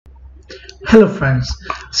Hello friends,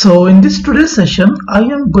 so in this today's session I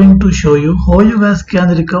am going to show you how you guys can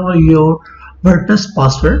recover your WordPress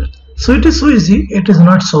password. So it is so easy, it is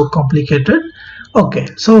not so complicated. Okay,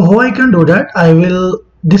 so how I can do that,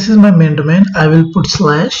 this is my main domain, I will put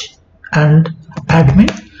slash and admin.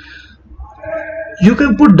 You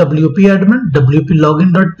can put wp-admin,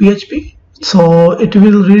 wp-login.php, so it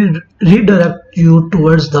will redirect you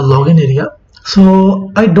towards the login area.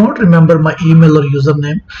 So I don't remember my email or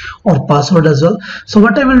username or password as well. So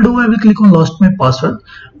what I will do, I will click on lost my password,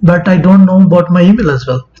 but I don't know about my email as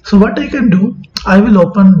well. So what I can do, I will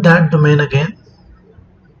open that domain again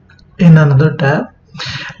in another tab,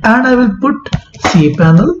 and I will put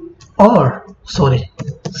Cpanel or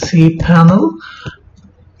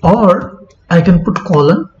I can put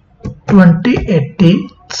colon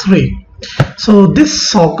 2083. So this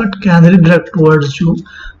socket can redirect towards you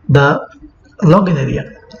the login area.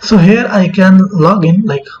 So here I can log in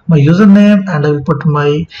like my username, and I will put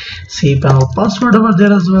my Cpanel password over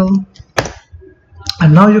there as well.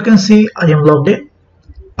 And now you can see I am logged in.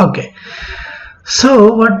 Okay,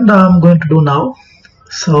 so what I'm going to do now,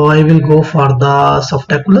 so I will go for the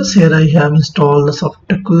Cpanel. Here I have installed the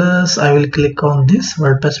Cpanel. I will click on this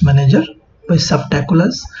WordPress manager by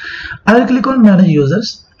Cpanel. I will click on manage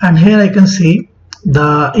users, and here I can see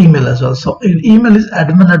the email as well. So email is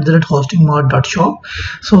admin@hostingmod.shop.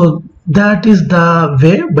 So that is the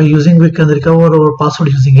way by using we can recover our password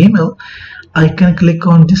using email. I can click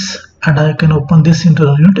on this and I can open this into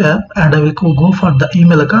a new tab, and I will go for the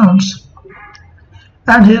email accounts.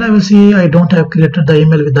 And here I will see I don't have created the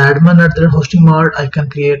email with the admin@hostingmod. I can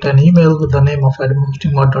create an email with the name of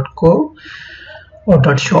admin@hostingmod.co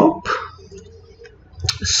or .shop.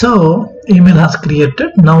 So email has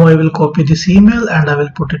created. Now I will copy this email and I will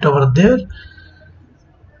put it over there.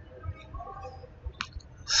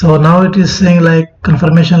 So now it is saying like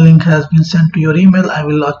confirmation link has been sent to your email. I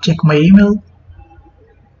will check my email.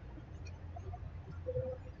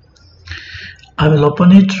 I will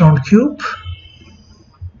open it, round cube.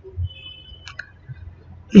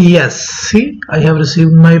 Yes, see, I have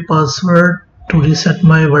received my password to reset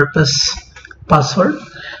my WordPress password.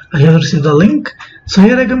 I have received the link. So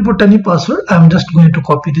here I can put any password. I'm just going to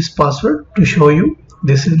copy this password to show you.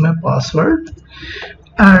 This is my password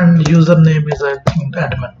and username is I think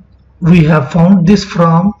admin. We have found this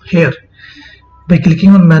from here by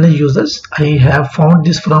clicking on manage users. I have found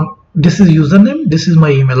this from, this is username, this is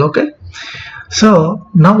my email. Okay, so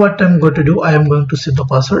now what I'm going to do, I am going to set the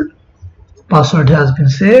password. Password has been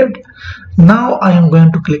saved. Now I am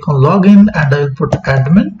going to click on login and I will put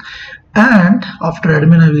admin, and after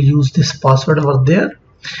admin I will use this password over there,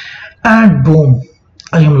 and boom,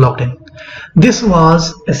 I am logged in. This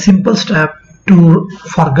was a simple step to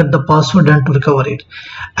forget the password and to recover it.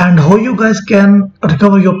 And how you guys can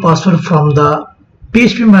recover your password from the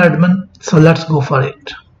PHPMyAdmin, so let's go for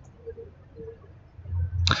it.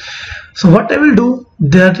 So what I will do,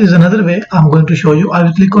 that is another way I'm going to show you. I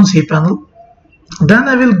will click on Cpanel, then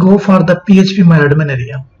I will go for the PHPMyAdmin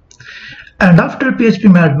area, and after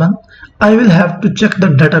PHPMyAdmin I will have to check the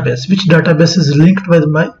database, which database is linked with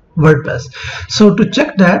my WordPress. So to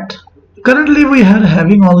check that, currently we are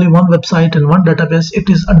having only one website and one database. It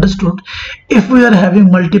is understood. If we are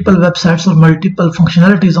having multiple websites or multiple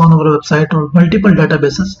functionalities on our website or multiple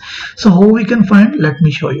databases, so how we can find, let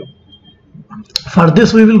me show you. For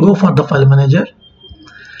this we will go for the file manager,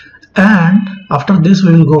 and after this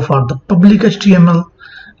we will go for the public HTML,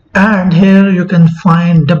 and here you can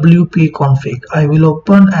find WP config. I will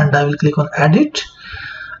open and I will click on edit,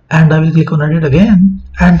 and I will click on edit again,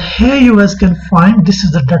 and here you guys can find this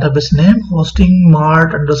is the database name,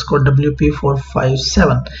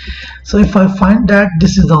 hosting_mart_wp457. so if I find that,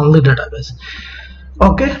 this is the only database.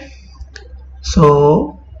 Okay,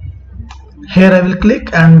 so here I will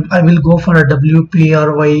click and I will go for a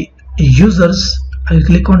WPRY users. I will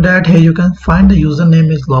click on that. Here you can find the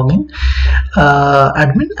username is login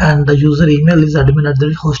admin, and the user email is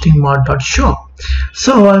admin@hostingmod.shop.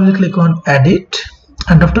 So I will click on edit,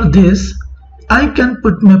 and after this I can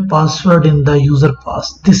put my password in the user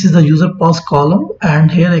pass. This is the user pass column,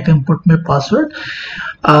 and here I can put my password.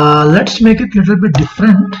 Let's make it a little bit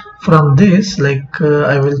different from this, like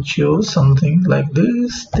I will choose something like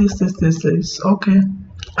this. Okay,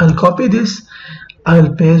 I'll copy this, I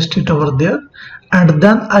will paste it over there, and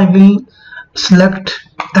then I will select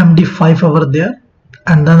MD5 over there,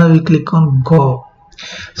 and then I will click on go.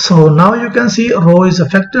 So now you can see row is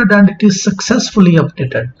affected and it is successfully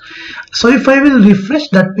updated. So if I will refresh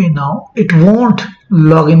that page now, it won't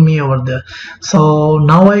log in me over there. So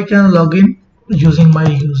now I can log in using my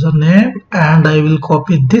username, and I will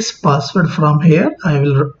copy this password from here. I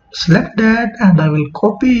will select that and I will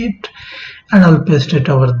copy it and I'll paste it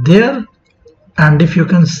over there. And if you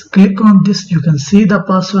can click on this, you can see the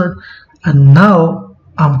password. And now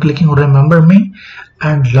I'm clicking on remember me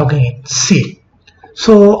and logging in. See,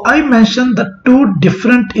 so I mentioned the two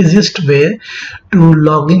different easiest way to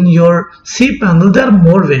log in your cPanel. There are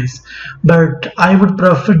more ways, but I would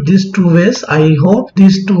prefer these two ways. I hope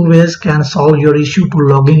these two ways can solve your issue to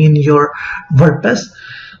logging in your WordPress.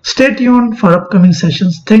 Stay tuned for upcoming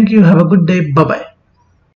sessions. Thank you. Have a good day. Bye bye.